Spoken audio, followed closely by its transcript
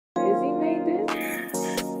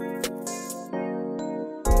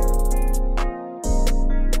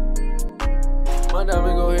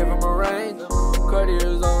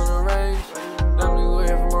Cartier's on the range. Them niggas go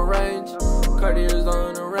hit from a range. Cartier's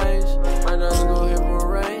on the range. My niggas go hit from a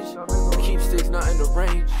range. We keep sticks not in the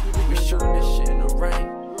range. We shooting this shit in the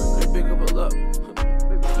rain. Little big up a luck.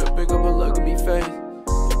 Little big up a luck, give me face.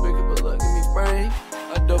 Little big up a luck, give me brain.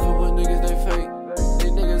 I duff up with niggas, they fake.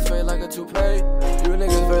 These niggas fake like a toupee. You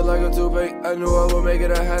niggas fake like a toupee. I knew I would make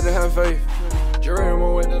it, I had to have faith. Jury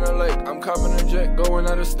more wet than a lake. I'm copping a jet, going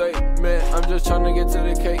out of state. Man, I'm just trying to get to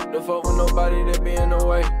the cake. The fuck with nobody that be in the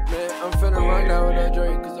way. Man, I'm finna rock down with that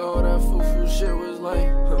Drake, cause all that foo-foo shit was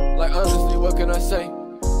lame. Like honestly, what can I say?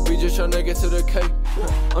 We just tryna get to the cake.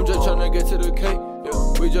 I'm just tryna get to the cake.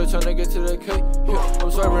 Yeah. We just tryna get to the cake. Yeah. I'm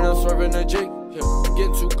swerving a Jake. Yeah.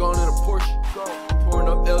 Getting too gone in a Porsche. Pouring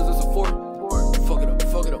up L's, it's a Ford.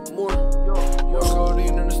 Fuck it up more. More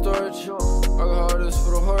codeine in the storage. Alcohol is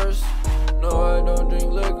for the horse. No, I don't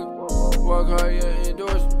drink liquor. Walk hard, yeah,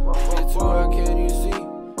 endorse me. Get too high, can you see?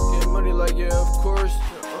 Get money like, yeah, of course.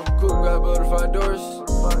 Coop got butterfly doors.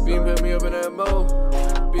 Beam hit me up in that mode.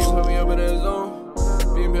 Beam put me up in that zone.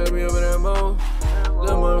 Beam hit me up in that mode.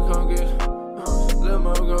 Lil' mama come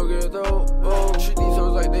get though. Oh, treat these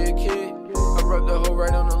hoes like they a kid. I brought that hoe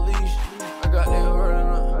right on the leash. I got that hoe right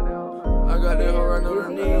on her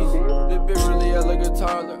knees. This bitch really act like a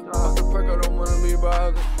toddler. Off the perk, I don't wanna be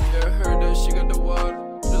bothered. Yeah, I heard that she got the water.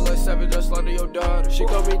 Just like Savage, I slaughter your daughter. She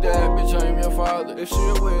call me dad, bitch, I am your father. If she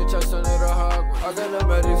a witch, I send her to Hogwarts. I got the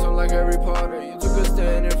magic, I'm like Harry Potter. You took a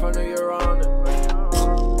stand in front of your honor.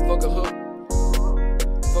 Fuck a hook.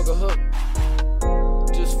 Fuck a hook.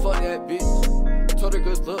 Just fuck that bitch. Told her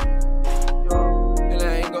good look. And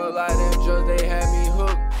I ain't gonna lie, them drugs, they had me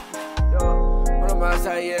hooked. When I'm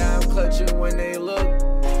outside, yeah, I'm clutching when they look.